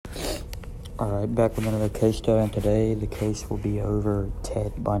Alright, back with another case study, and today the case will be over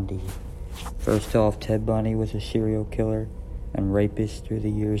Ted Bundy. First off, Ted Bundy was a serial killer and rapist through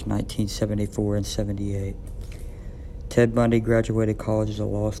the years 1974 and 78. Ted Bundy graduated college as a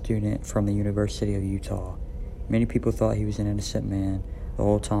law student from the University of Utah. Many people thought he was an innocent man the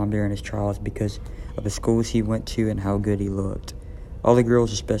whole time during his trials because of the schools he went to and how good he looked. All the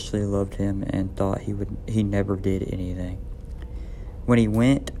girls especially loved him and thought he never did anything. When he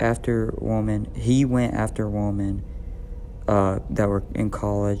went after women that were in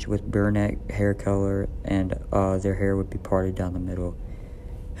college with brunette hair color, and their hair would be parted down the middle.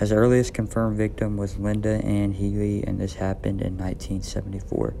 His earliest confirmed victim was Linda Ann Healy, and this happened in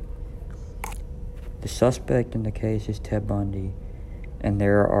 1974. The suspect in the case is Ted Bundy, and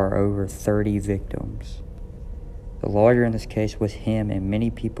there are over 30 victims. The lawyer in this case was him, and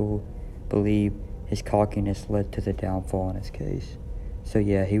many people believe his cockiness led to the downfall in his case. So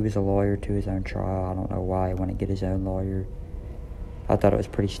yeah, he was a lawyer to his own trial. I don't know why he wouldn't get his own lawyer. I thought it was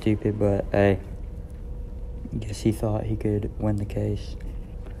pretty stupid, but hey, I guess he thought he could win the case.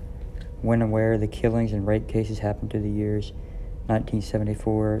 When and where the killings and rape cases happened through the years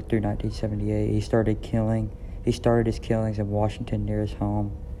 1974 through 1978, he started his killings in Washington near his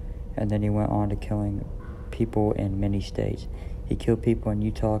home, and then he went on to killing people in many states. He killed people in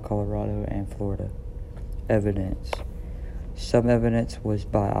Utah, Colorado, and Florida. Evidence. Some evidence was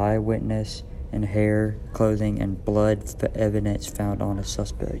by eyewitness and hair, clothing, and blood evidence found on the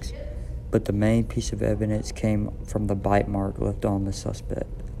suspects. But the main piece of evidence came from the bite mark left on the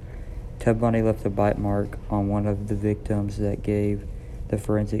suspect. Ted Bundy left a bite mark on one of the victims that gave the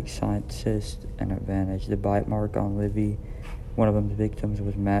forensic scientists an advantage. The bite mark on Livy, one of the victims,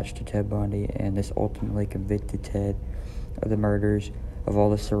 was matched to Ted Bundy, and this ultimately convicted Ted of the murders of all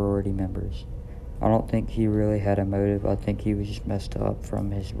the sorority members. I don't think he really had a motive. I think he was just messed up from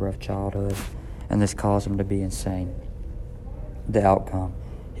his rough childhood, and this caused him to be insane. The outcome.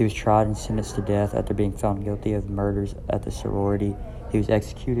 He was tried and sentenced to death after being found guilty of murders at the sorority. He was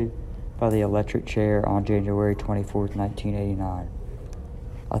executed by the electric chair on January 24th, 1989.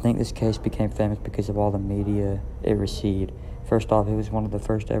 I think this case became famous because of all the media it received. First off, it was one of the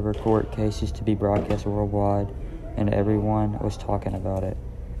first ever court cases to be broadcast worldwide, and everyone was talking about it.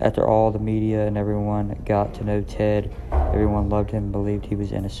 After all the media and everyone got to know Ted, everyone loved him and believed he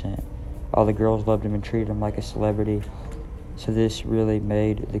was innocent. All the girls loved him and treated him like a celebrity. So this really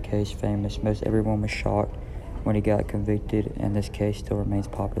made the case famous. Most everyone was shocked when he got convicted, and this case still remains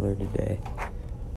popular today.